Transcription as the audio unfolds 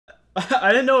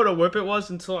I didn't know what a whippet was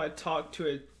until I talked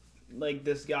to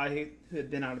this guy who had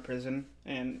been out of prison,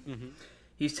 and Hmm.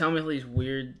 he's telling me all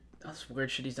this weird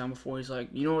shit he's done before. He's like,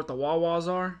 you know what the WhaWhas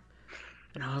are?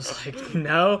 And I was like,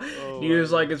 no. Oh He my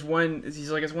was like,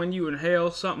 god. it's when you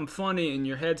inhale something funny and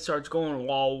your head starts going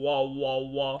wah wah wah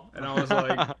wah. And I was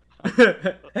like,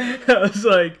 I was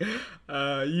like,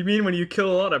 you mean when you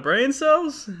kill a lot of brain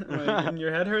cells, like, and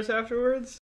your head hurts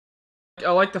afterwards?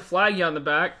 I like the flag you on the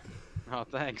back. Oh,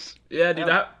 thanks. Yeah, I dude,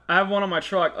 have, I have one on my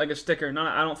truck, like a sticker. Not,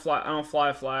 I don't fly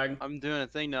a flag. I'm doing a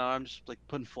thing now. I'm just like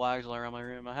putting flags all around my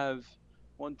room. I have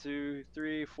one, two,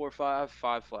 three, four, five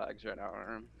flags right now in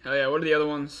my room. Oh yeah, what are the other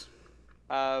ones?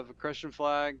 I have a Christian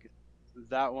flag,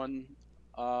 that one,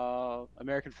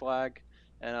 American flag,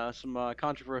 and some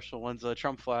controversial ones, a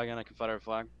Trump flag and a Confederate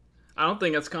flag. I don't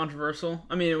think that's controversial.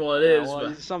 I mean, well, it Yeah, is, well,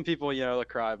 but some people, they'll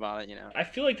cry about it. I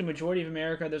feel like the majority of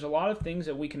America, there's a lot of things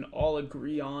that we can all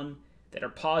agree on that are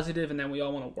positive and that we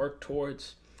all want to work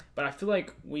towards. But I feel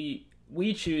like we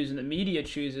choose and the media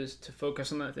chooses to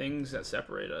focus on the things that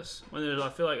separate us. When I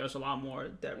feel like there's a lot more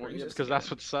that Well, brings yeah, us because together.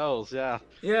 that's what sells, yeah.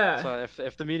 Yeah, So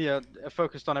if the media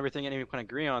focused on everything anyone can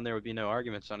agree on, there would be no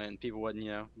arguments on it, and people wouldn't,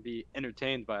 be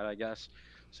entertained by it, I guess.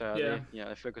 So yeah.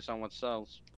 they focus on what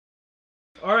sells.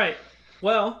 All right.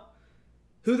 Well,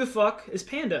 who the fuck is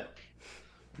Panda?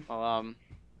 Well,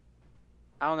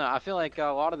 I don't know. I feel like a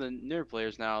lot of the newer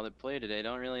players now that play today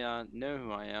don't really know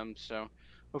who I am. So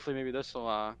hopefully maybe this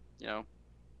will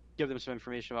give them some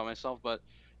information about myself. But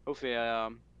hopefully,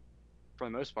 for the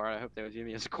most part, I hope they would view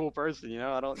me as a cool person.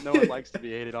 I don't. No one likes to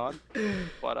be hated on,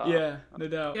 but Yeah, no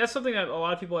doubt. Yeah, that's something that a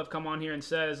lot of people have come on here and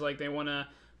said is like they want to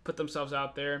put themselves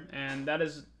out there, and that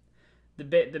is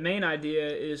the main idea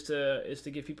is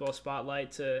to give people a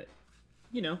spotlight to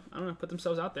I don't know, put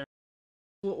themselves out there.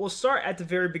 We'll start at the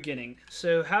very beginning.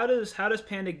 So how does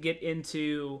Panda get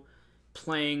into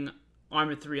playing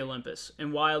Arma 3 Olympus,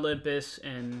 and why Olympus,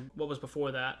 and what was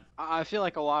before that? I feel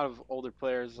like a lot of older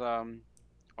players on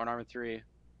Arma 3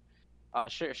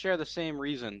 share the same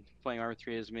reason playing Arma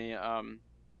 3 as me.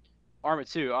 Arma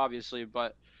 2, obviously,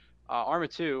 but Arma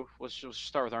 2, let's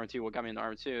start with Arma 2. What got me into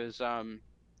Arma 2 is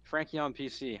Frankie on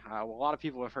PC. A lot of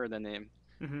people have heard that name,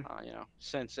 Hmm.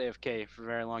 since AFK for a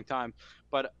very long time.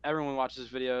 But everyone watches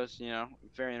videos,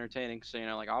 very entertaining. So,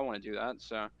 like, I want to do that.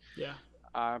 So, Yeah.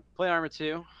 play Arma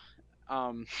 2.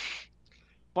 Um,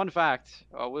 fun fact,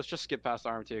 let's just skip past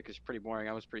Arma 2 because it's pretty boring.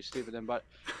 I was pretty stupid then. But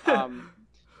um,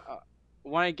 uh,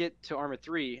 when I get to Arma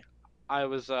 3, I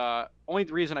was only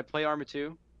the reason I play Arma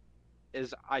 2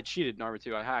 is I cheated in Arma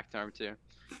 2. I hacked Arma 2.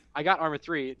 I got Arma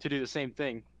 3 to do the same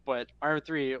thing, but Arma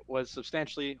 3 was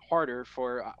substantially harder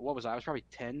for what was I? I was probably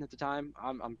 10 at the time.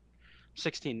 I'm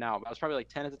 16 now, but I was probably like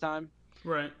 10 at the time.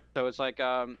 Right. So it's like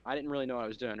I didn't really know what I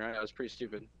was doing, right? I was pretty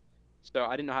stupid. So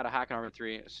I didn't know how to hack Arma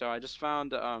 3. So I just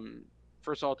found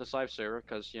first Altis live server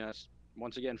because it's,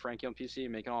 once again Frankie on PC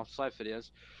making all live videos.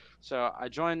 So I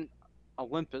joined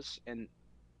Olympus, and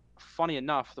funny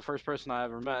enough, the first person I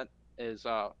ever met is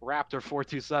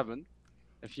Raptor427.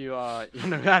 If you you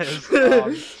know who that is,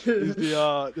 he's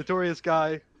the notorious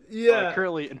guy Yeah.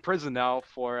 currently in prison now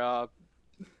for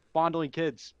fondling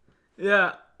kids.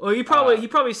 Yeah. Well, Uh, he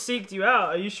probably seeked you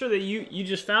out. Are you sure that you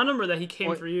just found him, or that he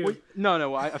came for you?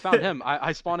 no, I found him.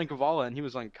 I spawned in Kavala and he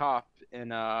was on cop,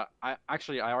 and I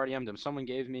already emmed him. Someone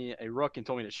gave me a rook and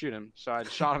told me to shoot him, so I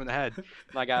shot him in the head,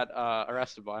 and I got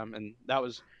arrested by him, and that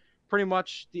was pretty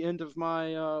much the end of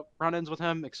my run-ins with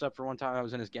him, except for one time I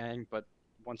was in his gang, but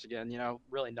once again,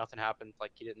 really nothing happened.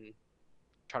 Like, he didn't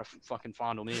try to fucking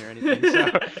fondle me or anything. So,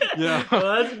 you know,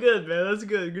 Well, that's good, man. That's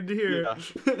good. Good to hear.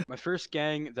 yeah. My first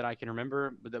gang that I can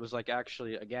remember, but that was like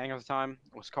actually a gang at the time,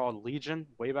 was called Legion.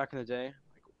 Way back in the day,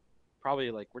 like probably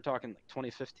like we're talking like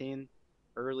 2015,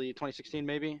 early 2016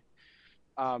 maybe.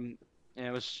 Um, and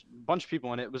it was a bunch of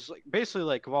people in it. It was like basically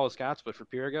like Cavallo Scats, but for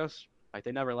Pyrgos. Like,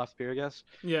 they never left Pyrgos,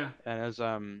 Yeah. and as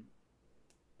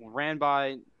ran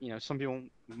by, some people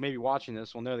maybe watching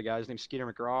this will know the guy. His name's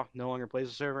Skeeter McGraw. No longer plays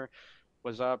the server.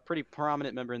 Was a pretty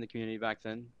prominent member in the community back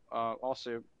then.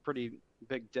 Also pretty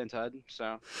big dent head.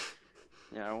 So,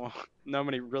 well, not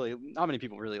many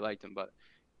people really liked him, but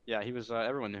yeah, he was.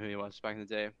 Everyone knew who he was back in the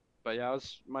day. But yeah, it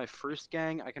was my first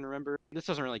gang I can remember. This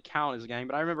doesn't really count as a gang,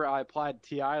 but I remember I applied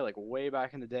TI like way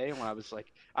back in the day when I was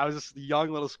just a young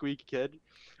little squeaky kid.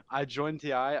 I joined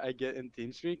TI. I get in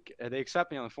TeamSpeak, and they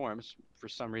accept me on the forums for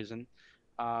some reason.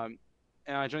 And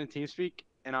I joined TeamSpeak,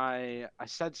 and I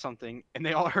said something, and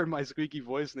they all heard my squeaky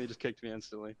voice, and they just kicked me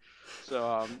instantly.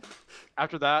 So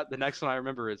after that, the next one I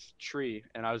remember is Tree,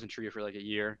 and I was in Tree for like a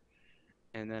year,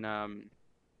 and then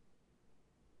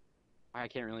I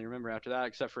can't really remember after that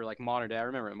except for like modern day. I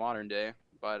remember in modern day,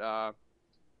 but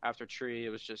after Tree, it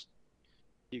was just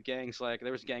a few gangs. Like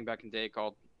there was a gang back in the day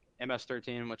called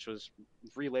MS-13, which was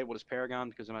relabeled as Paragon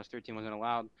because MS-13 wasn't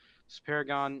allowed. It's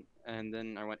Paragon, and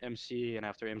then I went MC, and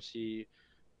after MC,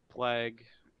 Plague,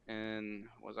 and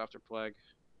what was after Plague?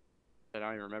 I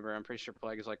don't even remember. I'm pretty sure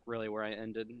Plague is like really where I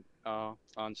ended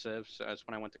on Civ, so that's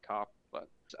when I went to Cop. But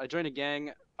I joined a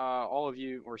gang. All of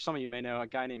you, or some of you may know, a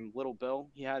guy named Little Bill.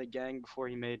 He had a gang before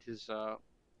he made his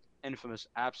infamous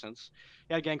absence.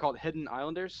 He had a gang called Hidden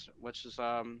Islanders, which was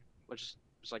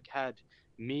like had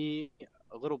me,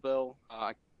 a Little Bill,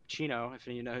 Chino, if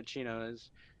you know who Chino is,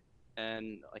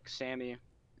 and like Sammy,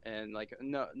 and like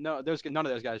there's none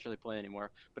of those guys really play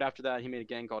anymore. But after that, he made a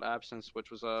gang called Absence, which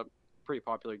was a pretty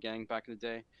popular gang back in the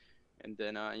day. And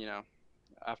then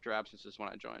after Absence is when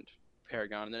I joined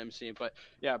Paragon and then MC. But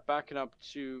yeah, backing up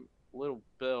to Little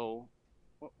Bill,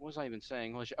 what was I even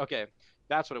saying? Okay,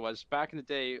 that's what it was. Back in the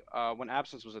day, when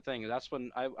Absence was a thing, that's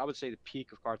when I would say the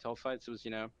peak of cartel fights. It was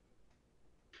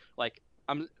like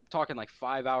I'm talking like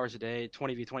 5 hours a day,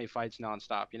 20v20 fights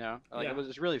nonstop. Like Yeah. it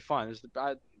was really fun. It was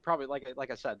probably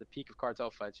like I said, the peak of cartel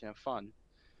fights. Fun.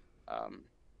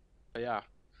 But yeah.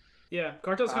 Yeah,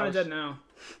 cartel's kind of dead now.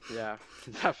 Yeah,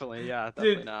 definitely. Yeah,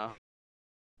 definitely Dude, now.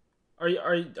 Are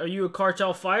you a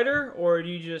cartel fighter, or do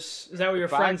you just, is that what your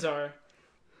friends are?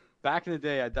 Back in the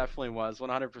day, I definitely was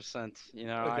 100%. Okay.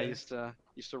 I used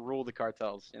to rule the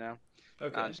cartels. Okay.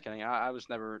 No, I'm just kidding. I was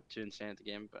never too insane at the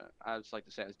game, but I just like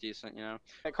to say I was decent.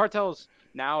 And cartels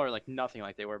now are like nothing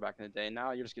like they were back in the day.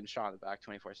 Now you're just getting shot in the back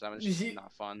 24/7. It's just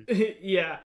not fun.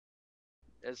 Yeah.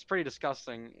 It's pretty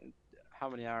disgusting. How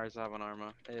many hours I have on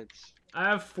Arma? I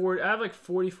have like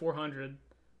 4,400.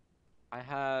 I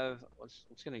have let's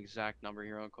get an exact number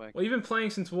here real quick. Well, you've been playing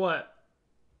since what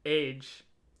age?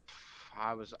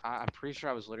 I'm pretty sure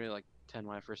I was literally like 10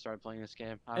 when I first started playing this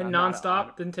game. And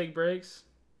nonstop, didn't take breaks?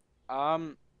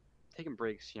 Taking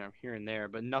breaks, here and there,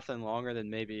 but nothing longer than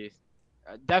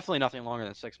definitely nothing longer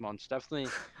than 6 months.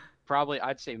 Definitely, probably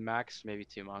I'd say max maybe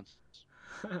 2 months.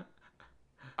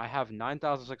 I have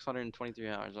 9,623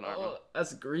 hours on Arma. Oh,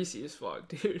 that's greasy as fuck,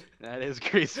 dude. That is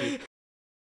greasy.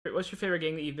 What's your favorite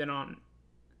game that you've been on?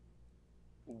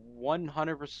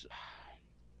 100%. It's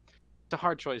a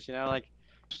hard choice, like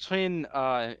between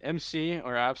MC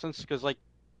or Absence, because like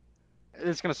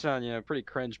it's gonna sound pretty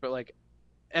cringe, but like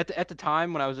at the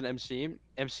time when I was in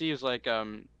MC is like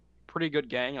pretty good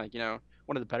gang, like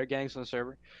one of the better gangs on the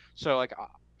server. So like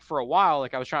for a while,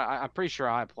 like I'm pretty sure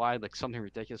I applied like something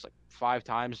ridiculous, like 5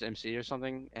 times to MC or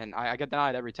something, and I got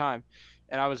denied every time.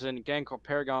 And I was in a gang called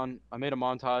Paragon. I made a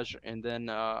montage, and then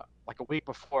like a week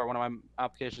before, one of my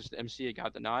applications to MC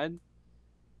got denied.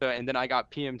 So, and then I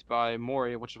got PM'd by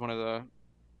Mory, which is one of the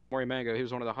Mory Manger. He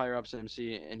was one of the higher ups at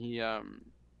MC, and he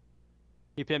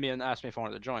PM'd me and asked me if I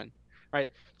wanted to join.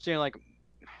 Right? So like,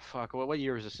 fuck, what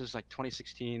year was this? This is like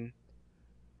 2016.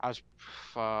 I was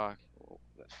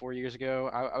 4 years ago.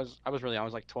 I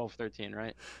was like 12, 13,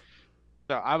 right?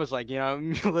 So I was like,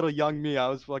 little young me, I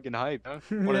was fucking hyped. Huh?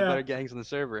 One of the better gangs on the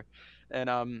server, and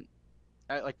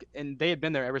and they had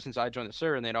been there ever since I joined the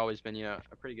server, and they'd always been a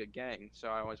pretty good gang. So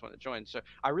I always wanted to join. So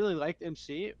I really liked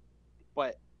MC,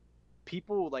 but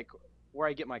people like where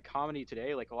I get my comedy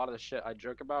today, like a lot of the shit I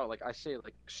joke about, like I say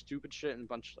like stupid shit and a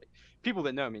bunch of like people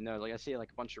that know me know, like I say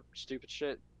like a bunch of stupid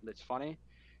shit that's funny.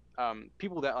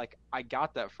 People that like I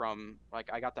got that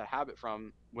habit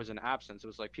from was an Absence. It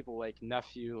was like people like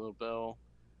Nephew, Little Bill,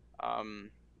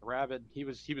 Rabid. He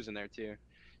was in there too,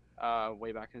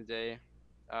 way back in the day.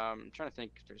 I'm trying to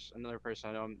think if there's another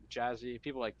person I know, Jazzy,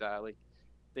 people like that. Like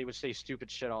they would say stupid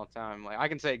shit all the time. Like I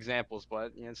can say examples,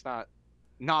 but it's not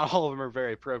all of them are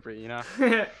very appropriate,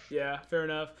 Yeah, fair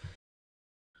enough.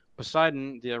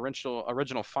 Poseidon, the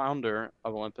original founder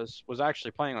of Olympus, was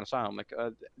actually playing on Asylum. Like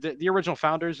the original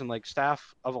founders and like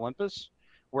staff of Olympus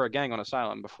were a gang on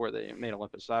Asylum before they made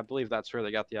Olympus. So I believe that's where they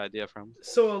got the idea from.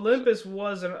 So Olympus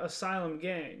was an Asylum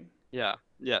gang. Yeah.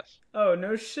 Yes. Oh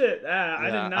no shit! I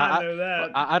did not know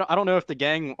that. I don't know if the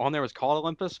gang on there was called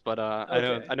Olympus, but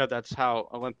Okay. I know that's how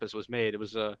Olympus was made. It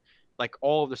was like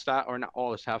all of the staff, or not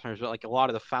all the staff members, but like a lot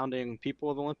of the founding people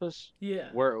of Olympus. Yeah.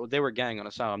 They were gang on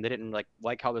Asylum. They didn't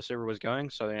like how the server was going,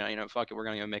 so they fuck it, we're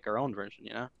gonna make our own version.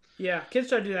 Yeah, kids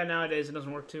try to do that nowadays. It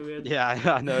doesn't work too good. Yeah,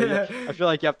 I know. I feel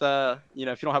like you have to, if you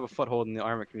don't have a foothold in the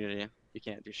Arma community, you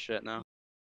can't do shit now.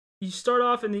 You start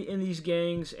off in these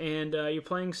gangs, and you're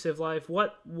playing Civ Life.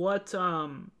 What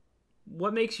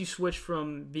makes you switch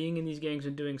from being in these gangs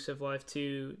and doing Civ Life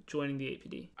to joining the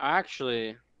APD?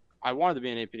 I wanted to be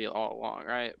an APD all along,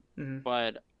 right? Mm-hmm.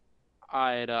 But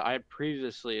I had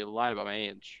previously lied about my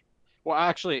age.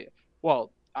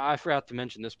 Well, I forgot to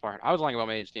mention this part. I was lying about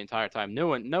my age the entire time. No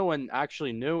one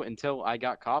actually knew until I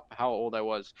got cop how old I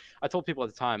was. I told people at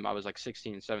the time I was like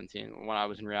 16, 17 when I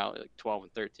was in reality like 12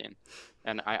 and 13.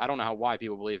 And I don't know why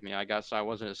people believe me. I guess I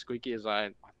wasn't as squeaky as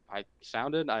I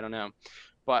sounded. I don't know.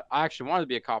 But I actually wanted to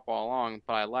be a cop all along,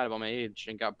 but I lied about my age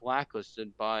and got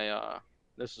blacklisted by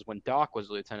this is when Doc was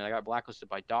a lieutenant. I got blacklisted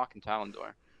by Doc and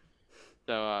Talendor.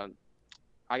 So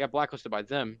I got blacklisted by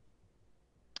them,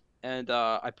 and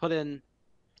I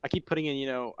keep putting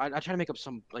in, I try to make up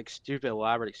some like stupid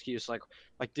elaborate excuse, like,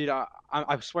 dude, I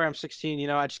swear I'm 16,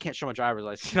 I just can't show my driver's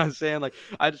license. You know what I'm saying? Like,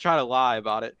 I try to lie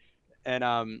about it, and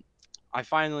I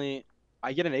finally,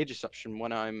 I get an age exception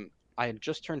when I had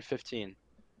just turned 15.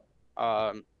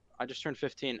 I just turned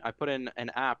 15. I put in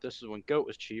an app. This is when Goat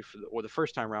was chief, or the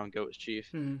first time around Goat was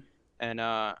chief, and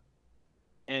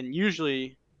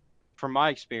usually, from my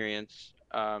experience,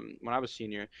 when I was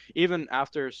senior, even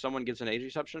after someone gets an age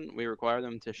exception, we require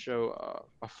them to show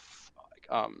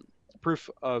proof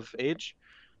of age,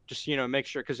 just make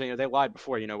sure, because they lied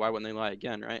before, why wouldn't they lie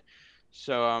again, right?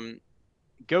 So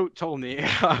Goat told me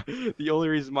the only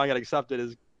reason I got accepted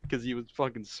is because he was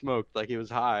fucking smoked, like he was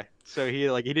high, so he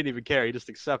didn't even care, he just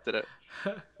accepted it,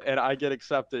 and I get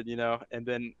accepted, and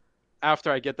then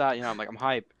after I get that, I'm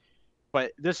hype.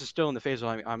 But this is still in the phase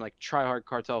where I'm like try hard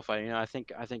cartel fighting. I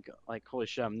think like holy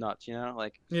shit, I'm nuts. Yeah.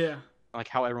 Like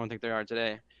how everyone think they are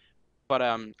today. But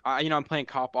I'm playing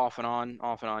cop off and on,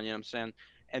 off and on. You know what I'm saying?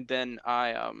 And then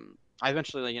I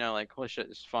eventually like holy shit,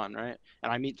 it's fun, right?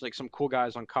 And I meet like some cool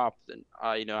guys on cop that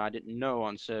I didn't know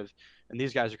on civ, and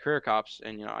these guys are career cops,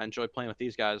 and I enjoy playing with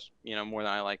these guys, more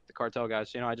than I like the cartel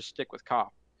guys. I just stick with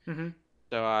cop. Mm-hmm.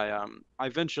 So I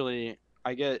eventually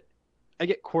I get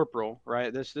corporal,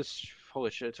 right? This holy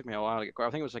shit, it took me a while to get corporal.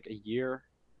 I think it was like a year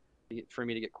for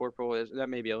me to get corporal. That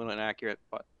may be a little inaccurate,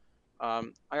 but I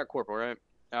got corporal, right?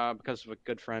 Because of a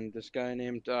good friend, this guy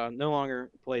named no longer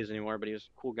plays anymore, but he was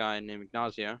a cool guy named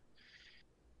Ignacio.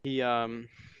 He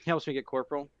helps me get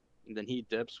corporal, and then he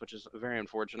dips, which is very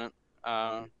unfortunate.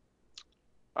 I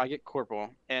get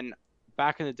corporal, and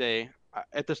back in the day,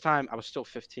 at this time I was still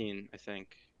 15, I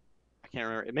think. I can't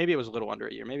remember. Maybe it was a little under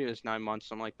a year. Maybe it was 9 months,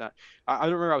 something like that. I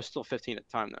remember I was still 15 at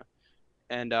the time though.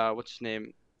 And what's his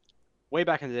name? Way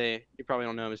back in the day, you probably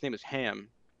don't know him. His name is Ham.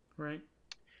 Right.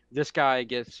 This guy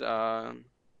gets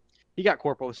he got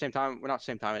corporal at the same time. Well, not the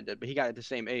same time I did, but he got at the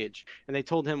same age. And they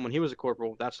told him when he was a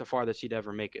corporal, that's the farthest he'd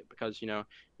ever make it, because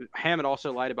Ham had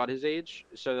also lied about his age.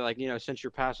 So they're like, since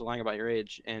you're past lying about your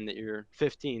age and that you're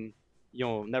 15,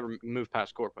 you'll never move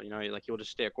past corporal. You'll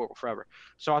just stay a corporal forever.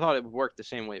 So I thought it would work the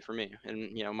same way for me.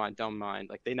 And my dumb mind,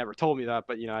 like they never told me that,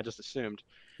 but I just assumed.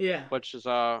 Yeah. Which is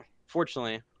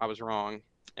fortunately I was wrong,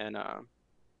 and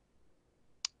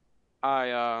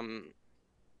I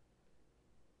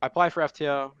apply for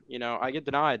FTO. I get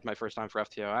denied my first time for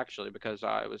FTO actually because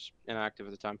I was inactive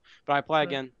at the time. But I apply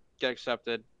again, get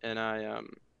accepted, and I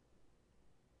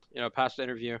passed the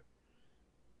interview.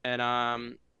 And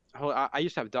I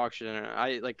used to have dog shit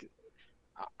internet.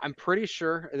 I'm pretty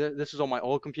sure this is on my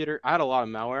old computer. I had a lot of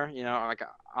malware. Like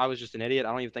I was just an idiot.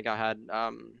 I don't even think I had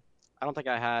I don't think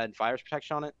I had virus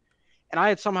protection on it. And I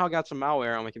had somehow got some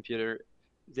malware on my computer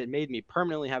that made me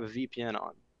permanently have a VPN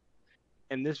on.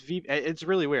 And it's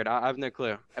really weird. I have no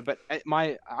clue. But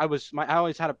I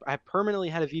permanently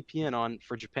had a VPN on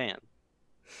for Japan.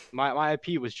 My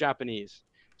IP was Japanese.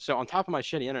 So on top of my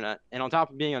shitty internet, and on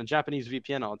top of being on a Japanese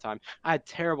VPN all the time, I had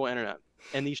terrible internet.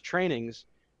 And these trainings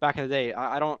back in the day,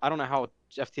 I don't know how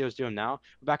FTO is doing now.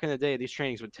 But back in the day, these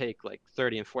trainings would take like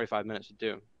 30 and 45 minutes to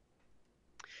do.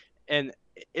 And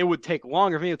it would take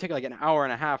longer for me. It would take like an hour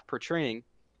and a half per training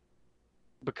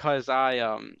because I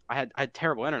had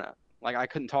terrible internet. Like I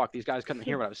couldn't talk. These guys couldn't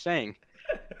hear what I was saying.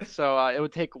 So it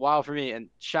would take a while for me. And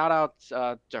shout out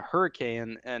to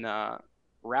Hurricane and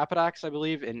Rapidax, I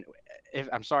believe. And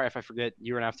I'm sorry if I forget,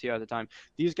 you were an FTO at the time.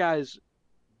 These guys,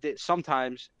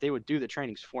 sometimes they would do the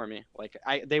trainings for me. Like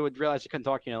they would realize I couldn't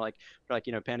talk.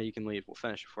 Panda, you can leave. We'll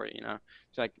finish it for you.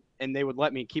 It's like, and they would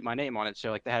let me keep my name on it. So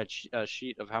like they had a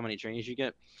sheet of how many trainings you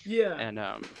get. Yeah. And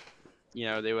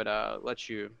they would let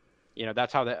you.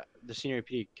 That's how the senior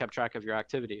AP kept track of your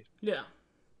activity. Yeah.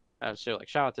 So like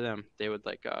shout out to them. They would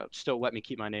still let me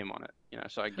keep my name on it.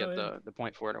 So I get the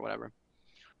point for it or whatever.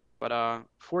 But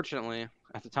fortunately,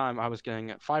 at the time, I was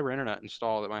getting fiber internet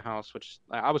installed at my house, which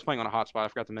I was playing on a hotspot. I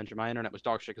forgot to mention my internet was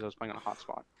dog shit because I was playing on a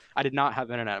hotspot. I did not have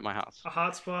internet at my house. A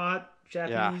hotspot,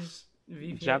 Japanese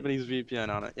VPN. Japanese VPN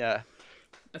on it, yeah.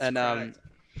 That's and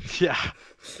yeah,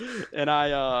 and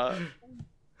I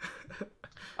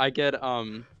get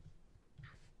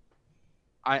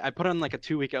I put in like a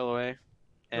 2-week LOA,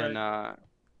 and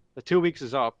the 2 weeks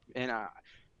is up, and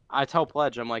I tell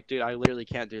Pledge, I'm like, dude, I literally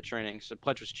can't do trainings. So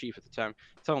Pledge was chief at the time.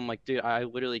 I tell him like, dude, I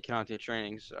literally cannot do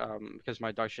trainings because of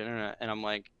my dogshit internet. And I'm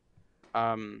like,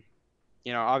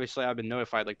 you know, obviously I've been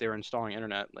notified like they were installing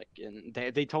internet, like, and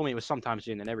they told me it was sometime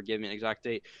soon. They never gave me an exact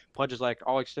date. Pledge is like,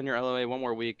 I'll extend your LOA one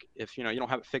more week. If you know you don't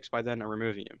have it fixed by then, I'm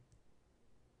removing you.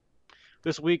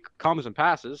 This week comes and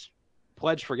passes.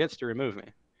 Pledge forgets to remove me.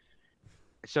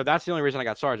 So that's the only reason I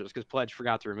got sergeant, was because Pledge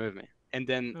forgot to remove me. And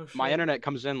then my internet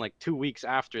comes in like 2 weeks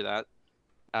after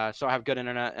that. So I have good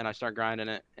internet and I start grinding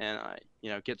it and I, you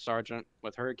know, get sergeant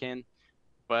with Hurricane.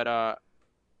 But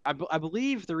I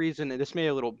believe the reason, this may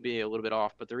be a little bit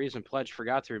off, but the reason Pledge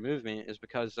forgot to remove me is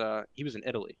because he was in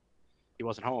Italy. He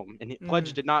wasn't home. And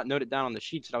Pledge did not note it down on the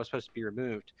sheets that I was supposed to be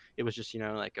removed. It was just, you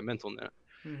know, like a mental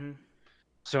note.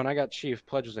 So when I got chief,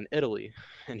 Pledge was in Italy,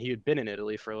 and he had been in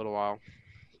Italy for a little while.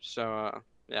 So,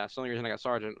 yeah, it's the only reason I got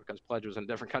sergeant, because Pledge was in a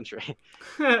different country.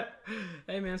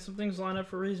 Hey, man, some things line up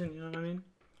for a reason, you know what I mean?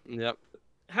 Yep.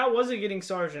 How was it getting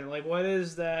sergeant? Like, what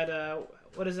is that,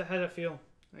 how does it feel,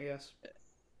 I guess?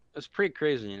 It's pretty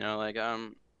crazy, you know, like,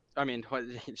 I mean,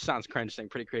 it sounds cringe saying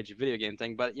pretty crazy video game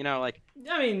thing, but, you know, like...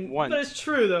 I mean, but it's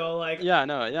true, though, like... Yeah,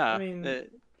 no, yeah. I mean...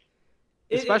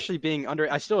 Especially being under...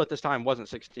 I still, at this time, wasn't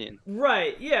 16.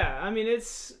 Right, yeah. I mean,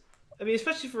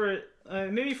 especially for...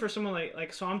 maybe for someone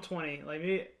like... So I'm 20. Like,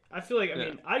 maybe... I feel like, I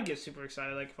mean, I'd get super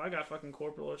excited. Like, if I got fucking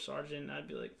corporal or sergeant, I'd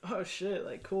be like, oh, shit,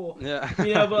 like, cool. Yeah.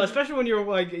 You know, but especially when you're,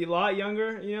 like, a lot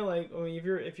younger, you know, like, I mean,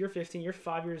 if you're 15, you're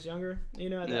 5 years younger, you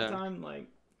know, at that time, like...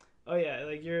 Oh yeah,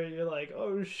 like you're like,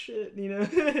 oh shit, you know.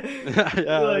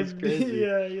 Yeah, like, that's crazy.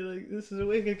 Yeah, you're like, this is a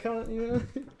wicked cunt, you know.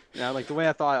 Yeah, like the way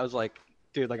I thought, I was like,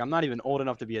 dude, like I'm not even old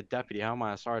enough to be a deputy. How am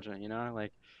I a sergeant? You know,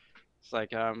 like it's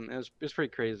like it was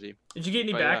pretty crazy. Did you get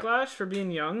any backlash for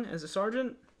being young as a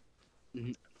sergeant?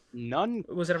 None.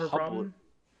 Was it ever a problem?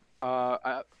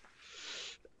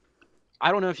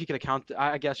 I don't know if you could account.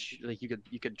 I guess like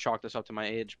you could chalk this up to my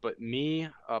age, but me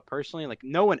personally, like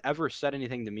no one ever said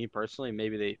anything to me personally.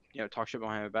 Maybe they talk shit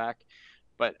behind my back,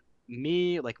 but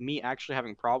me actually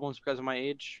having problems because of my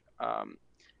age,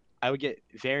 I would get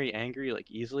very angry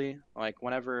like easily. Like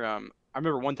whenever I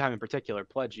remember one time in particular,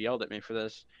 Pledge yelled at me for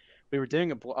this. We were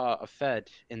doing a Fed,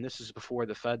 and this is before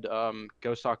the Fed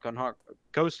Ghosthawk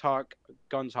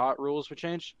guns hot rules were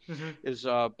changed. Is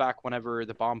back whenever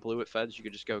the bomb blew at Feds, you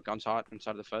could just go guns hot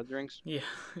inside of the Fed rings. Yeah,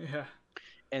 yeah.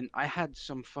 And I had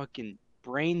some fucking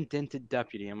brain dented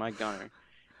deputy in my gunner,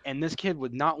 and this kid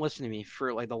would not listen to me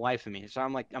for like the life of me. So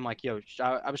I'm like, yo,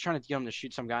 I was trying to get him to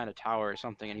shoot some guy in a tower or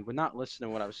something, and he would not listen to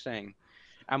what I was saying.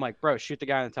 I'm like, bro, shoot the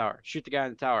guy in the tower. Shoot the guy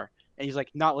in the tower. And he's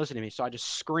like not listening to me, so I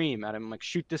just scream at him like,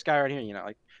 shoot this guy right here, you know,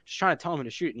 like just trying to tell him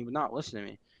to shoot, and he would not listen to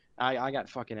me. I got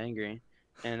fucking angry,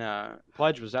 and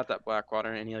Pledge was at that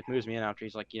Blackwater, and he like moves me in after.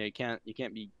 He's like, you can't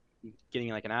be getting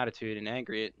like an attitude and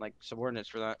angry at like subordinates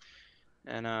for that.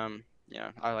 And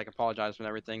yeah, I like apologized and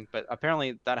everything, but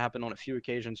apparently that happened on a few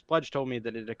occasions. Pledge told me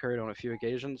that it occurred on a few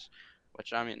occasions,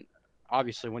 which I mean,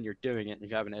 obviously when you're doing it,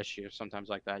 if you have an issue sometimes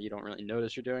like that, you don't really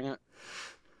notice you're doing it.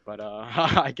 But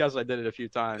I guess I did it a few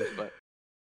times. But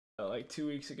like 2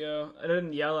 weeks ago, I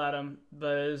didn't yell at him,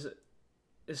 but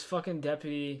his fucking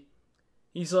deputy,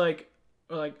 he's like,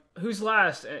 we're like, who's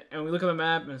last? And we look at the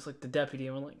map, and it's like the deputy,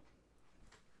 and we're like,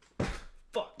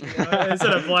 fuck, you know,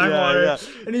 instead of Blackwater. Yeah.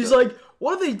 And he's like,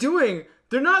 what are they doing?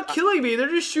 They're not killing me. They're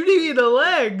just shooting me in the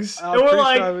legs. And we're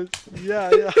like,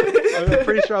 yeah. I'm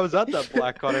pretty sure I was at that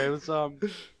Blackwater. It was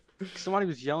somebody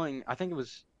was yelling. I think it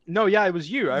was. No, yeah, it was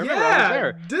you. I remember I was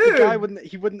there. Dude. The guy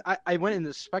wouldn't. I went in the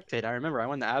spectate. I remember I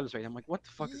went to abstract. I'm like, what the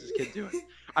fuck is this kid doing?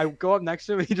 I go up next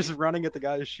to him and he's just running at the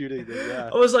guy who's shooting. Yeah.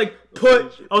 I was like,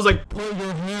 put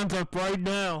your hands up right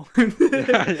now. No,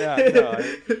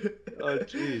 oh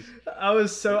jeez.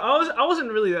 I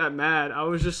wasn't really that mad. I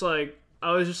was just like,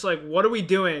 what are we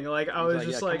doing? Like, I was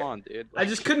just like, come on, dude. I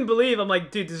just couldn't believe. I'm like,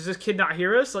 dude, does this kid not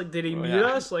hear us? Like, did he mute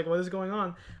us? Like, what is going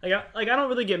on? Like, I don't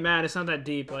really get mad. It's not that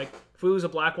deep. Like, if we lose a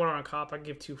Blackwater on a cop, I can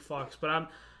give 2 fucks. But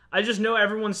I just know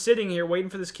everyone's sitting here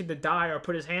waiting for this kid to die or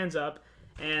put his hands up,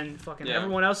 and fucking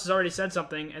everyone else has already said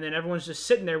something, and then everyone's just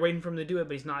sitting there waiting for him to do it,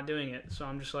 but he's not doing it. So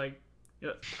I'm just like,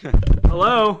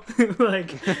 hello.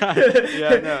 Like,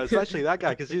 yeah, no, especially that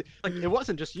guy, because like it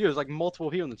wasn't just you, it was like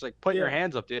multiple people, and it's like, put your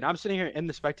hands up, dude. I'm sitting here in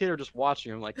the spectator just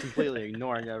watching him, like completely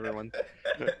ignoring everyone.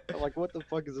 I'm like, what the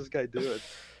fuck is this guy doing?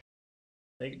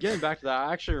 Like, getting back to that,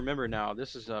 I actually remember now,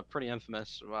 this is pretty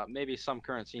infamous. Maybe some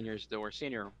current seniors that were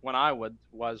senior when I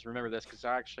was remember this, because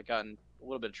I actually got in a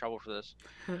little bit of trouble for this.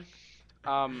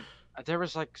 There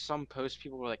was like some post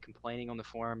people were like complaining on the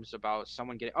forums about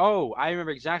someone getting. Oh, I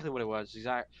remember exactly what it was.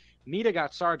 Mita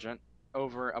got sergeant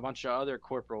over a bunch of other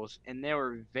corporals, and they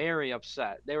were very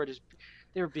upset. They were just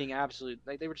they were being absolute,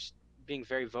 like they were just being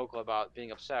very vocal about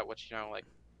being upset, which like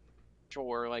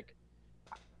sure, like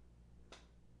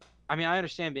I mean, I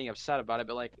understand being upset about it,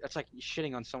 but like it's like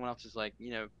shitting on someone else's like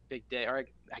big day, or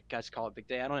I guess call it big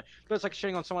day. I don't know, but it's like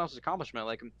shitting on someone else's accomplishment.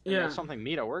 Like, and Yeah. that's something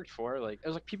Mita worked for. Like, it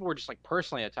was like people were just like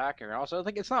personally attacking her. Also,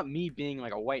 like it's not me being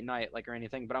like a white knight like or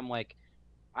anything, but I'm like,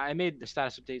 I made the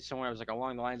status update somewhere. I was like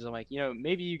along the lines of like,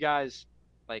 maybe you guys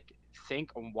like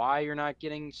think on why you're not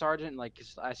getting sergeant. Like,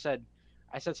 'cause I said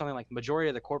something like majority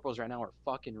of the corporals right now are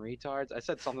fucking retards. I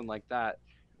said something like that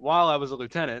while I was a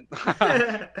lieutenant.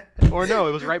 Or no,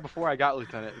 it was right before I got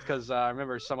lieutenant, because I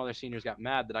remember some other seniors got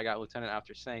mad that I got lieutenant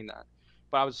after saying that.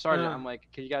 But I was sergeant. I'm like,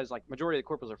 can you guys like majority of the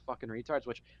corporals are fucking retards,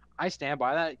 which I stand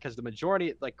by that, because the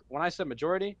majority, like when I said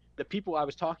majority, the people I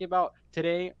was talking about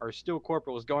today are still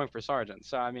corporals going for sergeant.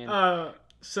 So I mean,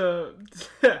 so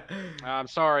I'm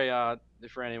sorry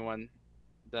for anyone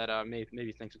that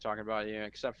maybe thinks I'm talking about you,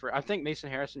 except for I think Mason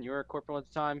Harrison, you were a corporal at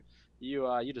the time.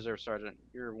 You deserve sergeant.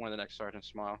 You're one of the next sergeants,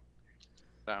 Smile.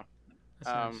 So.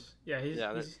 Nice.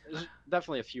 Yeah, there's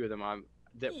definitely a few of them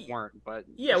that weren't, but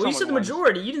yeah, well, you said the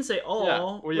majority. You didn't say all, yeah.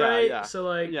 Well, yeah, right? yeah. So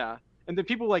like, yeah, and the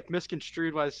people like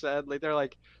misconstrued what I said. Like they're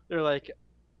like, you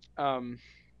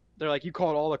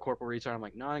called all the corporal retarded. I'm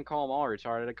like, no, I didn't call them all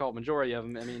retarded. I called majority of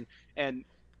them. I mean, and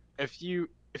if you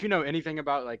know anything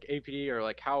about like APD or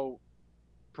like how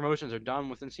promotions are done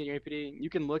within senior APD,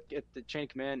 you can look at the chain of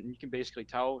command and you can basically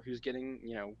tell who's getting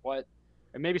what,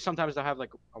 and maybe sometimes they'll have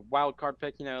like a wild card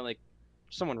pick, like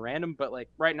someone random, but like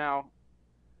right now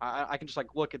I can just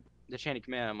like look at the chain of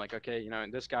command. I'm like, okay,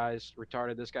 this guy's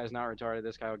retarded, this guy's not retarded,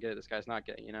 this guy will get it, this guy's not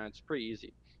getting it. It's pretty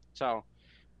easy. So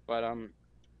but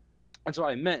that's what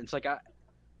I meant. It's like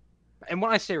and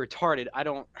when I say retarded, I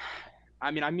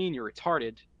mean you're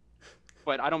retarded,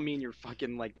 but I don't mean you're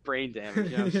fucking like brain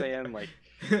damaged, you know what I'm saying? Like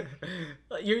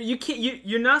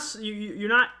you're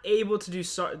not able to do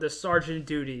the sergeant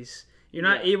duties. You're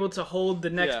not able to hold the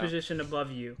next position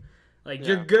above you. Like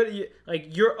you're good,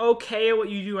 you're okay at what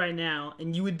you do right now,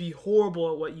 and you would be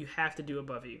horrible at what you have to do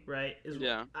above you, right?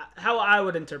 How I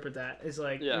would interpret that is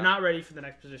like you're not ready for the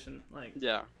next position. Like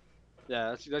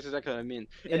that's exactly what I mean.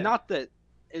 And not that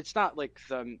it's not like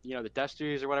the the desk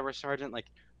duties or whatever sergeant, like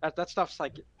that stuff's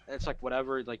like it's like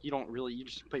whatever, like you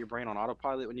just put your brain on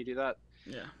autopilot when you do that.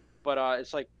 Yeah. But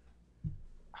it's like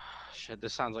shit.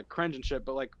 This sounds like cringe and shit,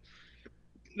 but like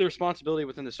the responsibility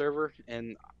within the server,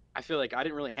 and I feel like I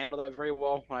didn't really handle that very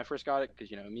well when I first got it,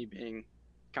 because me being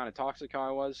kind of toxic how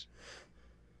I was,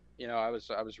 I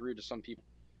was rude to some people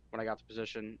when I got the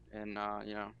position, and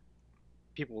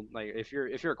people like if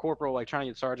you're a corporal like trying to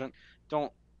get sergeant,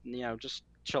 don't just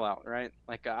chill out, right?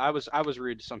 Like I was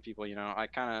rude to some people, I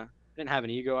kind of didn't have an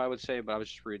ego, I would say, but I was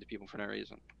just rude to people for no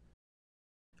reason.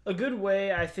 A good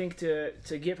way I think to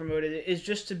get promoted is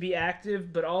just to be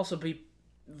active, but also be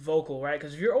vocal, right?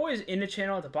 Because if you're always in the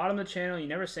channel at the bottom of the channel, you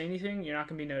never say anything, you're not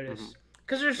gonna be noticed.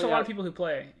 Because there's a lot of people who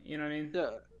play, you know what I mean?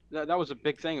 Yeah, that was a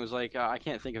big thing. It was like I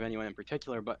can't think of anyone in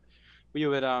particular, but we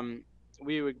would when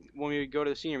we would go to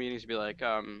the senior meetings, it'd be like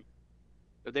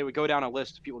they would go down a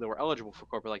list of people that were eligible for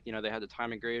corporate, like they had the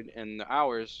time and grade and the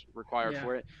hours required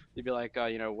for it. They'd be like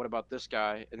what about this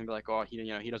guy? And they'd be like, oh,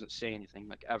 he doesn't say anything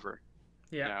like ever.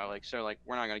 Yeah. Like so like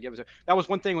we're not gonna give it. That was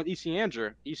one thing with EC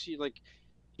Manger. EC like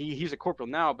he's a corporal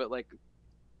now, but like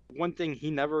one thing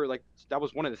he never like that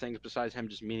was one of the things besides him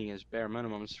just meeting his bare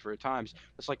minimums for times.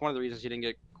 That's like one of the reasons he didn't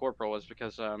get corporal was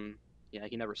because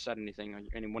he never said anything,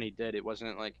 and when he did, it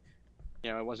wasn't like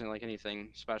it wasn't like anything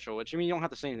special. Which I mean, you don't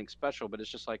have to say anything special, but it's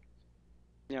just like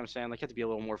what I'm saying, like you have to be a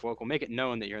little more vocal, make it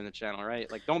known that you're in the channel,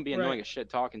 right? Like don't be annoying as shit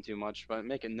talking too much, but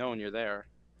make it known you're there.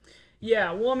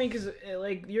 Yeah, well, I mean, because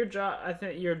like your job, I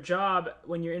think your job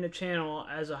when you're in a channel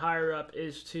as a higher up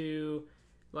is to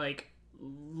like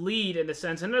lead in a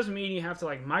sense, and it doesn't mean you have to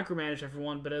like micromanage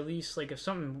everyone, but at least like if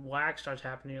something whack starts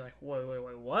happening, you're like,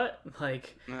 wait, what?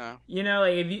 Like, like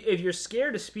if you're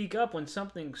scared to speak up when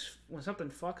something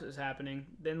fucks is happening,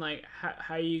 then like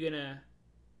how are you gonna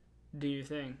do your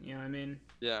thing? You know what I mean?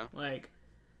 Yeah. Like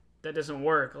that doesn't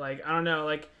work. Like I don't know.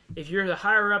 Like if you're the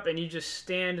higher up and you just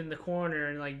stand in the corner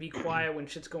and like be quiet when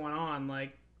shit's going on,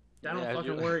 like that don't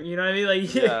fucking work. You know what I mean? Like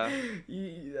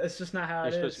that's just not how it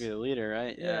is. You're supposed to be the leader,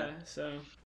 right? Yeah. So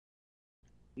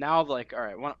now, like, all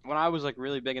right, when I was like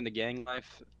really big into gang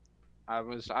life, I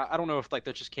don't know if like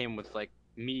that just came with like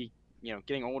me,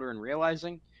 getting older and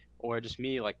realizing, or just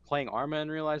me like playing Arma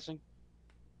and realizing,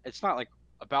 it's not like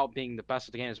about being the best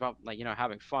at the game. It's about like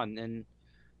having fun. And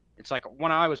it's like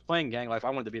when I was playing gang life, I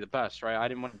wanted to be the best, right? I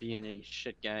didn't want to be in any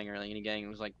shit gang or like any gang that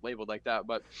was like labeled like that.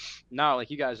 But now, like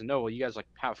you guys know, you guys like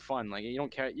have fun. Like you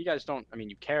don't care. You guys don't. I mean,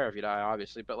 you care if you die,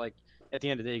 obviously, but like at the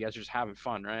end of the day, you guys are just having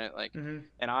fun, right? Like, Mm-hmm.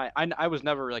 and I was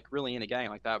never like really in a gang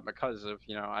like that because of,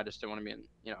 I just didn't want to be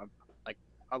in, like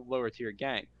a lower tier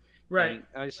gang. Right.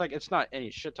 And it's like, it's not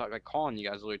any shit talk like calling you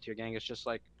guys a lower tier gang. It's just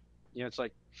like, it's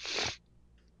like,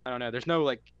 I don't know. There's no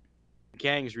like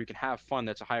gangs where you can have fun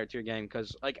that's a higher tier gang,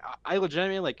 because like I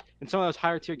legitimately, like, in some of those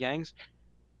higher tier gangs,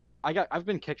 I've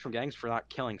been kicked from gangs for not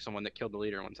killing someone that killed the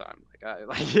leader one time. Like I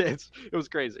like it was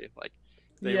crazy. Like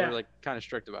they were Yeah. like kind of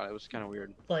strict about it. It was kind of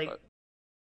weird. Like, But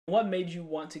what made you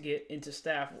want to get into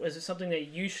staff? Was it something that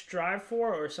you strive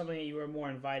for, or something that you were more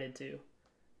invited to?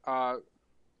 uh,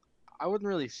 I wouldn't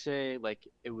really say like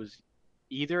it was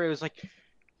either. It was like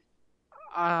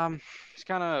it's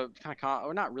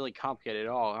or not really complicated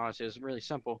at all. Honestly, it's really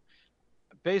simple.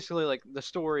 Basically, like the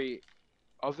story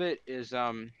of it is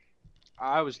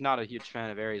I was not a huge fan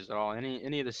of Aries at all.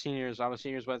 Any of the seniors I was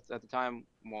seniors with at the time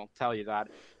will tell you that.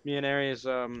 Me and Aries,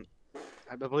 I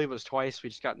believe it was twice, we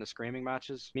just got into screaming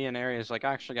matches. Me and Aries, like,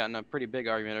 actually got in a pretty big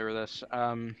argument over this.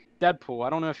 Deadpool, I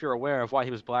don't know if you're aware of why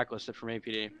he was blacklisted from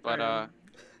APD, I but am.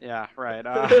 yeah,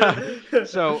 right.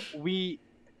 So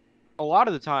a lot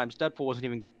of the times, Deadpool wasn't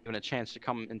even given a chance to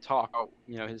come and talk about,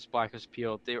 his blacklist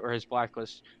appeal, or his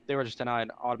blacklist. They were just denied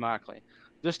automatically.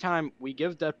 This time, we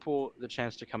give Deadpool the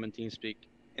chance to come in TeamSpeak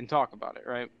and talk about it,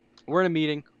 right? We're in a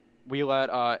meeting. We let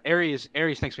Aries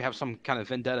thinks we have some kind of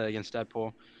vendetta against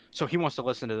Deadpool, so he wants to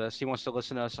listen to this. He wants to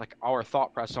listen to us, like, our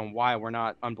thought process on why we're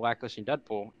not unblacklisting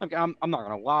Deadpool. Like, I'm not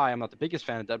gonna lie, I'm not the biggest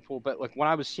fan of Deadpool, but like when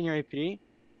I was senior APD,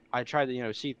 I tried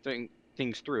to see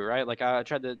things through, right? Like I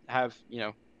tried to have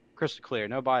crystal clear,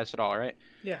 no bias at all, right?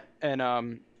 Yeah.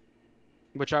 And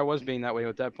which I was being that way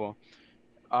with Deadpool.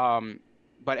 Um,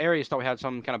 but Aries thought we had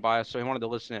some kind of bias, so he wanted to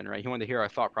listen in, right? He wanted to hear our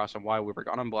thought process on why we were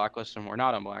on blacklist and we're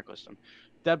not on blacklist.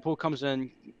 Deadpool comes in,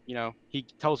 he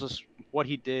tells us what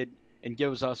he did and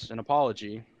gives us an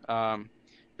apology.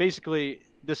 Basically,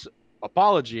 this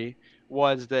apology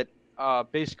was that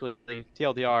basically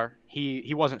TLDR,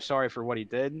 he wasn't sorry for what he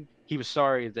did. He was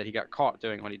sorry that he got caught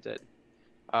doing what he did.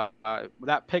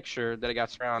 That picture that it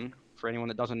got around, for anyone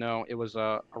that doesn't know, it was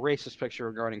a racist picture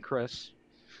regarding Chris,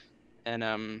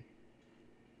 and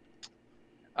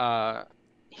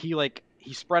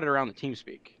he spread it around the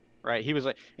TeamSpeak, right? He was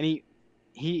like, and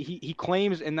he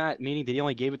claims in that meeting that he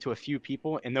only gave it to a few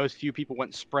people, and those few people went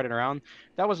and spread it around.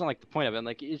 That wasn't like the point of it.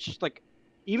 Like it's just like,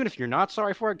 even if you're not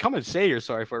sorry for it, come and say you're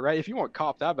sorry for it, right? If you want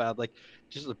cop that bad, like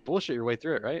just like, bullshit your way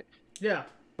through it, right? Yeah.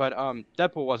 But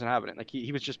Deadpool wasn't having it. Like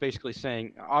he was just basically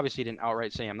saying, obviously he didn't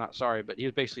outright say I'm not sorry, but he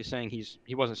was basically saying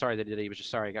he wasn't sorry that he did it. He was just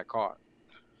sorry he got caught.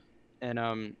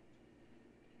 And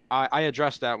I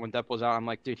addressed that when Depp was out. I'm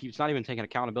like, dude, he's not even taking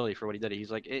accountability for what he did.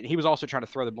 He's like, he was also trying to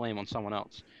throw the blame on someone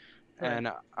else. Right.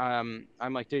 And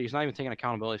I'm like, dude, he's not even taking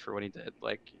accountability for what he did.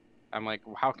 Like, I'm like,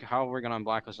 how are we gonna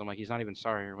blacklist him? Like, he's not even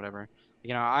sorry or whatever.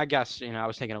 I guess I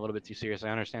was taking it a little bit too seriously.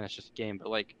 I understand it's just a game, but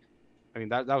like, I mean,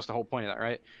 that was the whole point of that,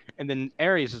 right? And then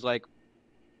Aries is like,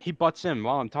 he butts in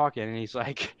while I'm talking, and he's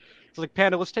like,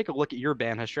 Panda, let's take a look at your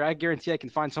band history. I guarantee I can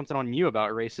find something on you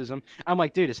about racism. I'm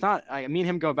like, dude, it's not. Me and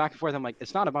him go back and forth. I'm like,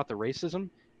 it's not about the racism.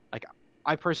 Like,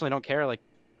 I personally don't care. Like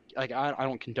I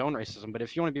don't condone racism. But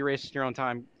if you want to be racist in your own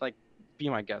time, like, be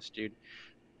my guest, dude.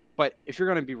 But if you're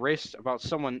gonna be racist about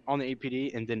someone on the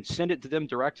APD and then send it to them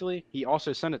directly, he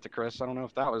also sent it to Chris. I don't know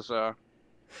if that was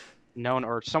known,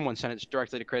 or someone sent it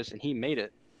directly to Chris and he made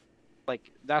it. Like,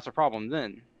 that's a problem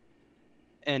then.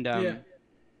 And Yeah.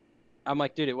 I'm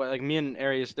like, dude, like me and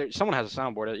Aries, someone has a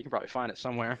soundboard. You can probably find it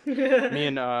somewhere. Me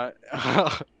and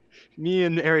me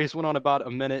and Aries went on about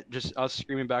a minute, just us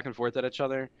screaming back and forth at each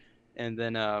other, and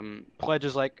then Pledge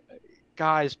is like,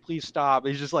 guys, please stop.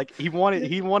 He's just like, he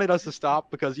wanted us to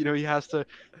stop because he has to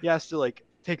like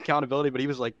take accountability, but he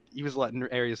was letting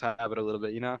Aries have it a little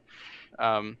bit,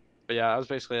 But yeah, that was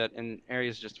basically it. And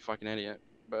Aries is just a fucking idiot.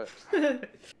 But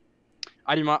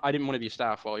I didn't want to be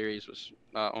staff while Aries was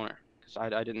owner.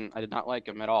 I did not like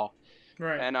him at all.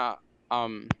 Right. And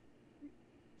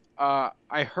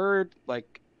I heard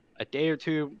like a day or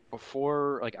two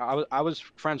before, like I was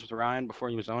friends with Ryan before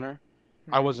he was owner.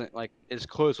 I Mhm. wasn't like as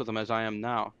close with him as I am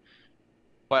now,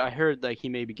 but I heard like he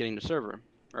may be getting the server,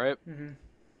 right? Mhm.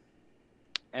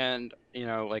 And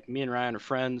like me and Ryan are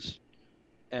friends,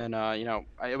 and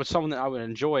it was someone that I would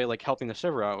enjoy like helping the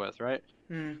server out with, right?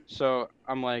 Mhm. So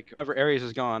I'm like, whenever Aries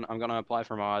is gone, I'm gonna apply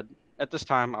for mod. At this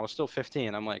time, I was still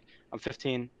 15. I'm like, I'm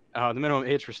 15. The minimum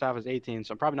age for staff is 18,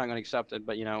 so I'm probably not gonna accept it.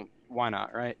 But why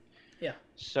not, right? Yeah.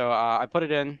 So I put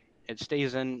it in. It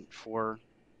stays in from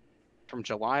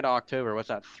July to October. What's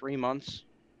that? 3 months?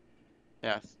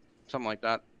 Yeah, something like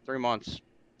that. 3 months.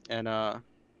 And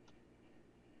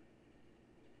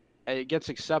it gets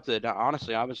accepted.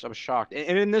 Honestly, I was shocked.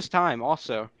 And in this time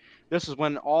also, this is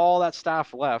when all that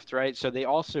staff left, right? So they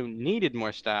also needed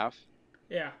more staff.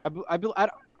 Yeah. I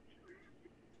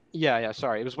yeah, yeah,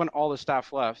 sorry. It was when all the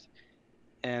staff left,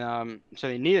 and so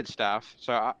they needed staff.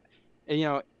 So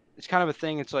and, it's kind of a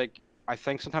thing. It's like I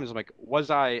think sometimes I'm like, was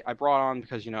I brought on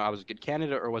because I was a good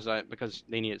candidate, or was I because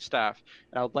they needed staff?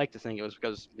 And I would like to think it was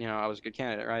because I was a good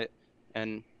candidate, right?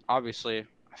 And obviously,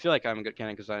 I feel like I'm a good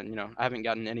candidate because I haven't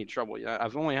gotten any trouble yet.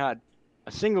 I've only had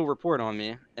a single report on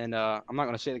me, and I'm not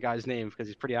going to say the guy's name because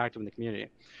he's pretty active in the community,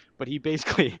 but he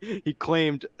basically he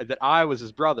claimed that I was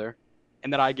his brother,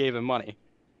 and that I gave him money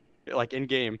like in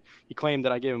game. He claimed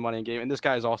that I gave him money in game, and this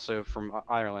guy is also from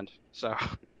Ireland, so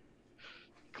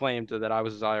claimed that I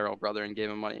was his IRL brother and gave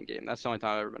him money in game. That's the only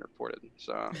time I've ever been reported.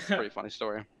 So it's a pretty funny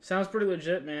story. Sounds pretty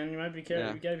legit, man. You might be careful.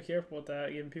 Yeah. You gotta be careful with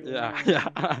that, giving people Yeah, money.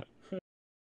 yeah.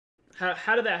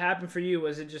 How did that happen for you?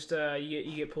 Was it just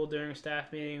you get pulled during a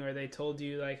staff meeting, or they told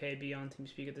you like, hey, be on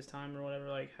TeamSpeak at this time or whatever?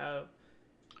 Like how?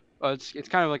 It's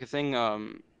kind of like a thing.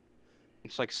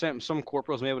 It's like some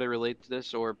corporals may be able to relate to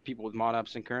this, or people with mod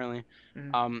apps in currently.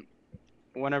 Mm-hmm.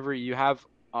 Whenever you have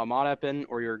a mod app in,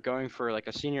 or you're going for like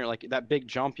a senior, like that big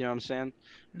jump, you know what I'm saying?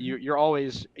 Mm-hmm. You're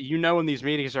always when these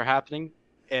meetings are happening,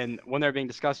 and when they're being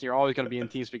discussed, you're always going to be in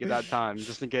TeamSpeak at that time,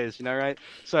 just in case, right?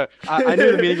 So I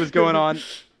knew the meeting was going on,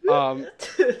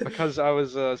 because I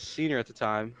was a senior at the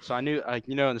time, so I knew, like,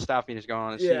 in the staff meeting's going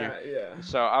on as senior. Yeah.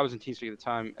 So I was in TeamSpeak at the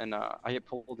time, and I get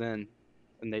pulled in,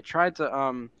 and they tried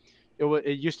to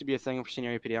it used to be a thing for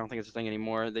senior APD. I don't think it's a thing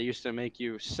anymore. They used to make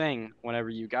you sing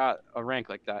whenever you got a rank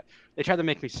like that. They tried to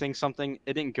make me sing something.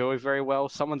 It didn't go very well.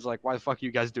 Someone's like, "Why the fuck are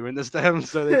you guys doing this to him?"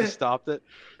 So they just stopped it.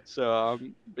 So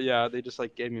but yeah, they just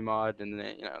like gave me mod, and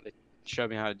they showed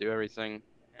me how to do everything.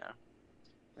 Yeah,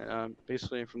 and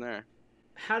basically from there.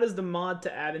 How does the mod to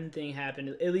admin thing happen?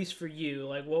 At least for you,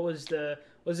 like, was there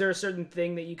a certain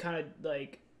thing that you kind of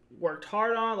like worked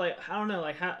hard on? Like, I don't know,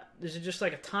 like, how is it just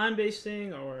like a time based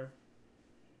thing or?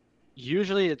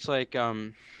 Usually it's like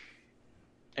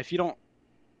if you don't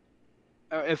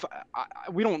if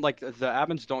we don't, like, the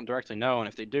admins don't directly know, and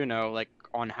if they do know, like,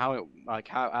 on how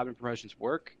admin promotions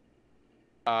work,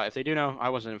 if they do know, I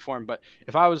wasn't informed, but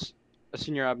if I was a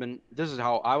senior admin, this is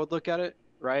how I would look at it,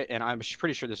 right? And I'm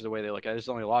pretty sure this is the way they look at it. It's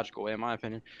the only logical way, in my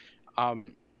opinion.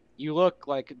 You look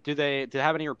like, do they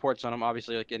have any reports on them?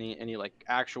 Obviously, like any like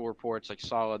actual reports, like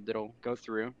solid, that'll go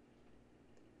through.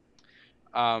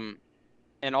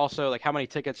 And also, like, how many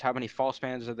tickets, how many false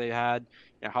bans have they had?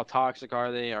 How toxic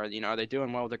are they? Are they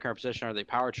doing well with their current position? Are they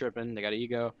power tripping? They got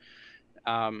ego.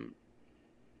 And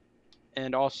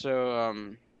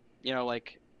also,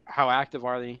 like, how active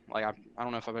are they? Like, I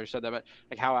don't know if I've ever said that, but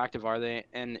like, how active are they?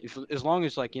 And as long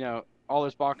as, like, all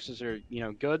those boxes are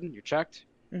good, you're checked,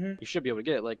 Mm-hmm. you should be able to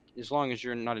get it. Like, as long as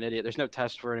you're not an idiot. There's no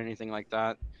test for it or anything like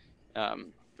that. But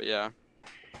yeah.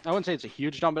 I wouldn't say it's a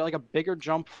huge jump, but like a bigger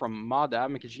jump from mod to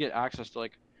admin, because you get access to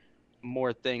like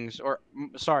more things. Or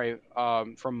sorry,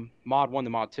 from mod 1 to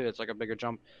mod 2, it's like a bigger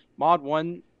jump. Mod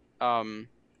 1,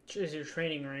 Is your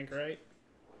training rank, right?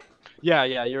 yeah,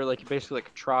 you're like basically like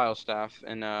a trial staff,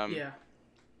 and Yeah.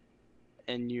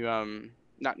 and you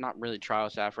not really trial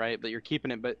staff, right? But you're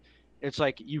keeping it. But it's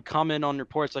like you come in on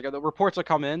reports, like the reports will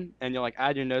come in, and you'll like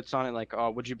add your notes on it, like,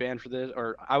 oh, would you ban for this?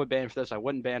 Or I would ban for this. I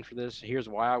wouldn't ban for this. Here's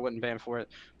why I wouldn't ban for it.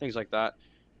 Things like that.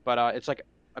 But it's like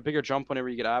a bigger jump whenever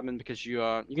you get admin, because you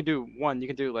can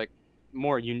do like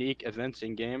more unique events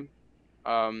in game,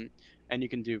 and you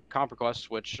can do comp requests,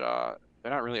 which they're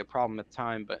not really a problem at the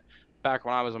time, but back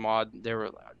when I was a mod, there were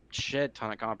a shit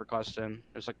ton of comp requests in.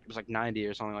 It was like 90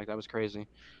 or something like that. It was crazy.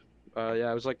 Yeah,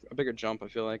 it was like a bigger jump. I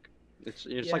feel like it's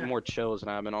like Yeah. more chill as an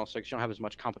admin also, because you don't have as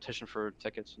much competition for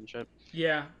tickets and shit.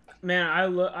 Yeah, man, I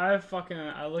looked at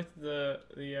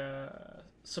the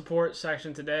support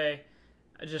section today.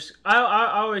 I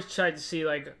always try to see,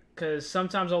 like, because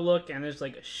sometimes I'll look and there's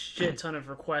like a shit ton of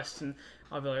requests, and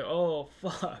I'll be like, oh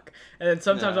fuck, and then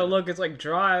sometimes Yeah. I'll look, it's like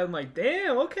dry. I'm like,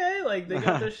 damn, okay, like they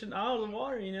got their shit out of the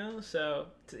water, So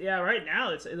yeah, right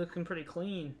now it's looking pretty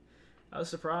clean. I was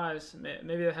surprised.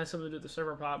 Maybe that has something to do with the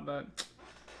server pop, but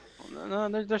No,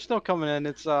 they're still coming in.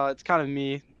 It's kind of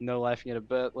me no lifing it a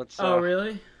bit. oh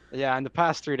really? Yeah, in the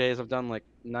past 3 days I've done like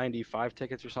 95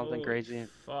 tickets or something Holy crazy.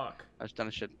 fuck, I've just done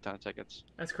a shit ton of tickets.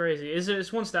 that's crazy.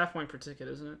 It's one staff point per ticket,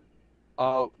 isn't it?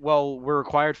 Well, we're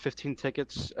required 15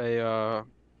 tickets a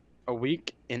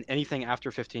week, and anything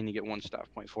after 15 you get 1 staff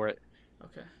point for it.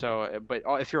 Okay. So, but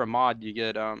if you're a mod, you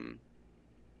get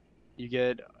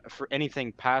for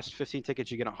anything past 15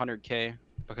 tickets, you get 100K,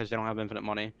 because they don't have infinite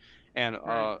money, and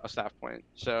Right. a staff point.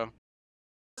 So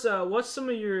So, what's some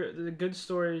of the good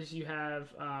stories you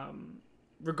have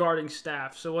regarding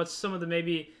staff. So what's some of the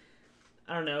maybe,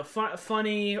 I don't know,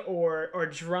 funny or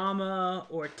drama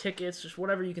or tickets, just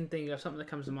whatever you can think of, something that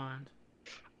comes to mind.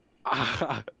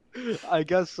 I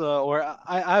guess, or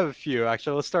I have a few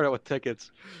actually. Let's start out with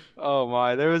tickets. Oh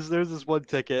my, there's this one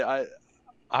ticket.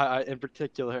 I in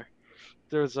particular,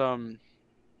 there's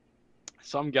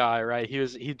some guy, right?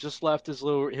 He just left his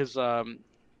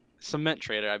cement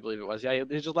trader, I believe it was. Yeah,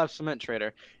 he just left cement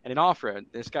trader and an off-road.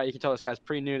 This guy, you can tell this guy's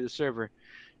pretty new to the server,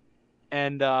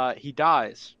 and he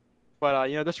dies. But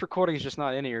you know, this recording is just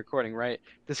not any recording, right?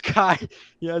 This guy,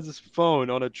 he has his phone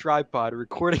on a tripod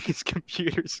recording his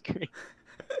computer screen.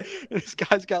 And this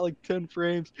guy's got like 10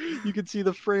 frames. You can see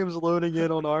the frames loading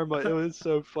in on Arma. It was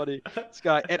so funny. This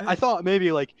guy, and I thought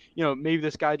maybe like, you know, maybe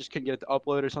this guy just couldn't get it to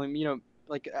upload or something. You know,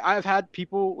 like I've had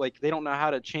people like they don't know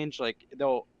how to change, like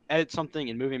they'll edit something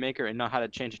in Movie Maker and know how to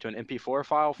change it to an MP4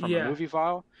 file from a movie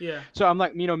file. Yeah. So I'm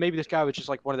like, you know, maybe this guy was just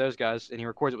like one of those guys and he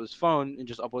records it with his phone and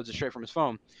just uploads it straight from his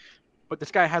phone. But this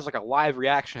guy has like a live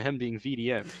reaction to him being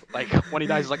VDM'd. Like when he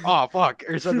dies, he's like, "Oh fuck,"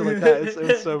 or something like that. It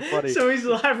was so funny. So he's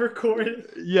live recording.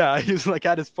 Yeah, he's like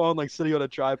had his phone like sitting on a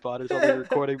tripod or something,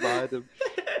 recording behind him,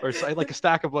 or like a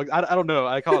stack of books. I don't know.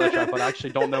 I call it a tripod. I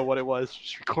actually don't know what it was.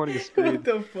 Just recording a screen. What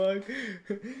the fuck?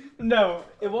 No,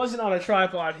 it wasn't on a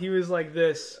tripod. He was like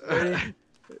this. Ready?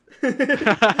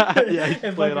 Yeah,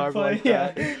 he's playing Arma like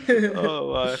that.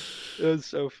 Oh my, it was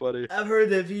so funny. I've heard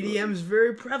that VDM is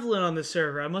very prevalent on the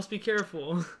server. I must be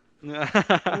careful.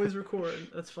 Always record.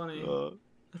 That's funny.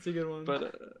 That's a good one.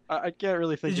 But I can't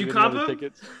really think. Did of you cop any him?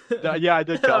 Tickets. Yeah, I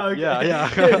did cop. Okay. Yeah.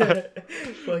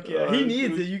 Fuck yeah, he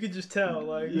needs it. You could just tell.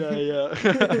 Like.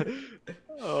 Yeah.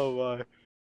 Oh my.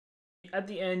 At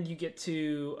the end, you get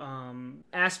to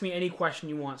ask me any question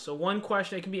you want. So one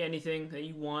question, it can be anything that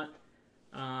you want.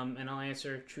 And I'll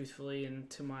answer truthfully and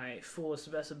to my fullest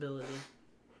best ability.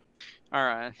 All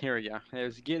right, here we go.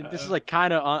 This is like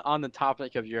kind of on the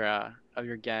topic of your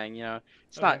gang. You know,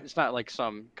 it's not like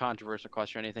some controversial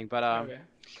question or anything. But Okay.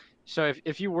 so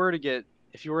if you were to get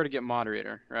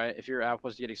moderator, right? If your app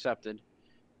was to get accepted,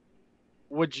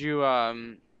 would you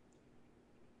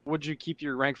keep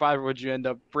your rank 5 or would you end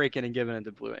up breaking and giving it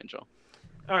to Blue Angel?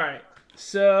 All right.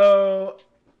 So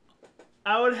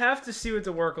I would have to see what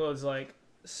the workload's like.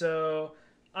 So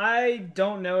I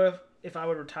don't know if I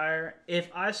would retire. If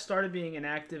I started being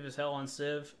inactive as hell on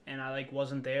Civ and I like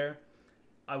wasn't there,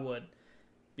 I would.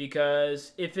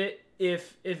 Because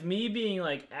if me being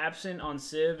like absent on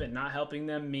Civ and not helping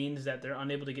them means that they're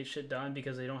unable to get shit done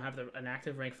because they don't have an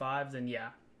active rank 5, then yeah,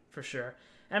 for sure.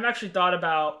 And I've actually thought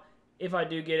about if I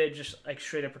do get it, just like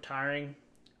straight up retiring.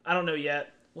 I don't know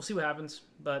yet. We'll see what happens,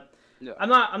 but. Yeah. I'm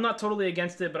not totally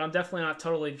against it, but I'm definitely not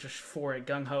totally just for it,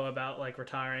 gung-ho about like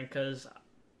retiring, because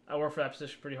I work for that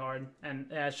position pretty hard, and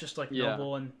yeah, it's just like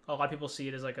noble, and a lot of people see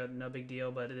it as like a no big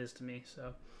deal, but it is to me.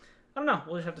 So I don't know.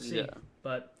 We'll just have to see. Yeah.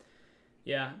 But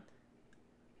yeah,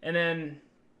 and then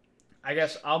I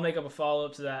guess I'll make up a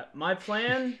follow-up to that. My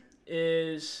plan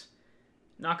is,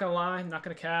 not gonna lie, not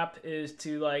gonna cap, is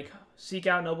to like seek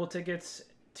out noble tickets,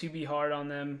 to be hard on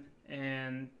them,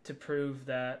 and to prove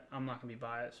that I'm not going to be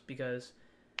biased. Because,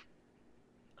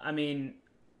 I mean,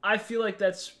 I feel like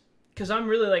that's... Because I'm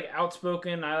really, like,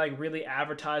 outspoken. I, like, really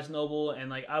advertise Noble. And,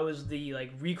 like, I was the,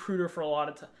 like, recruiter for a lot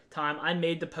of time. I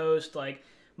made the post. Like,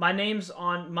 my name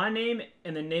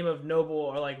and the name of Noble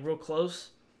are, like, real close.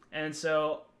 And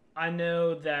so I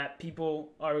know that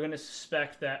people are going to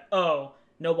suspect that, oh,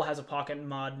 Noble has a pocket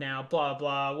mod now, blah,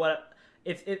 blah. What...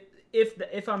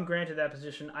 If I'm granted that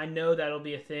position, I know that'll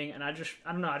be a thing, and I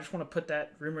don't know. I just want to put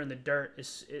that rumor in the dirt.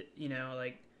 You know,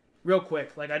 like real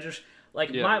quick. Like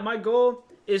my goal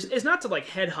is not to like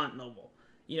headhunt Noble,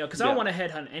 you know, because I don't want to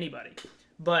headhunt anybody.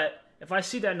 But if I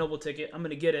see that Noble ticket, I'm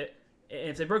gonna get it. And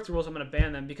if they broke the rules, I'm gonna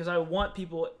ban them, because I want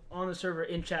people on the server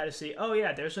in chat to see, oh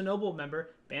yeah, there's a Noble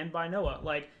member banned by Noah.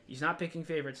 Like he's not picking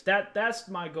favorites. That's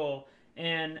my goal.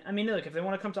 And, I mean, look, if they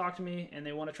want to come talk to me and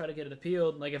they want to try to get it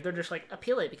appealed, like, if they're just like,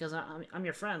 appeal it because I'm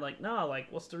your friend, like, no, like,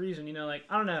 what's the reason, you know, like,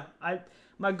 I don't know.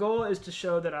 My goal is to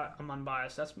show that I'm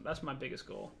unbiased. That's my biggest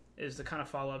goal, is to kind of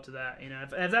follow up to that, you know.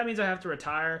 If that means I have to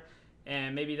retire,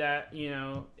 and maybe that, you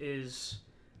know, is,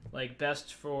 like,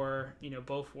 best for, you know,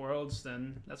 both worlds,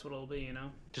 then that's what it'll be, you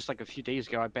know. Just like a few days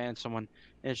ago, I banned someone,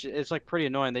 and it's like pretty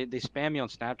annoying. They spam me on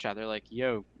Snapchat. They're like,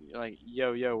 yo,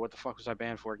 what the fuck was I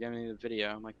banned for? Give me the video.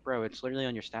 I'm like, bro, it's literally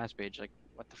on your stats page. Like,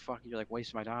 what the fuck? You're like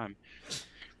wasting my time.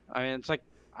 I mean, it's like,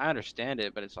 I understand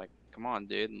it, but it's like, come on,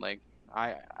 dude. And like,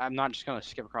 I'm not just gonna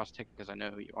skip across a ticket because I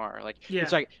know who you are. Like,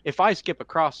 it's like, if I skip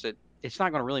across it, it's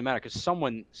not gonna really matter because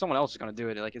someone else is gonna do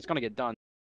it. Like, it's gonna get done.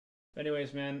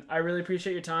 Anyways, man, I really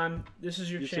appreciate your time. This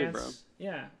is your You too, chance. bro.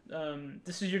 Yeah.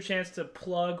 This is your chance to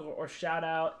plug or shout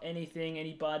out anything,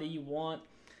 anybody you want.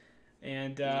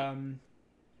 And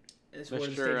this where the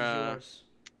stage is yours.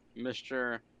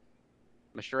 Mr.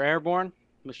 Airborne,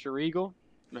 Mr. Regal,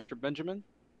 Mr. Benjamin.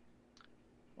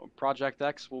 Project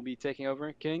X will be taking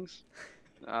over Kings.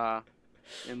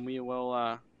 And we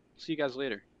will see you guys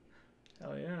later.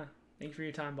 Hell yeah. Thank you for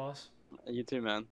your time, boss. You too, man.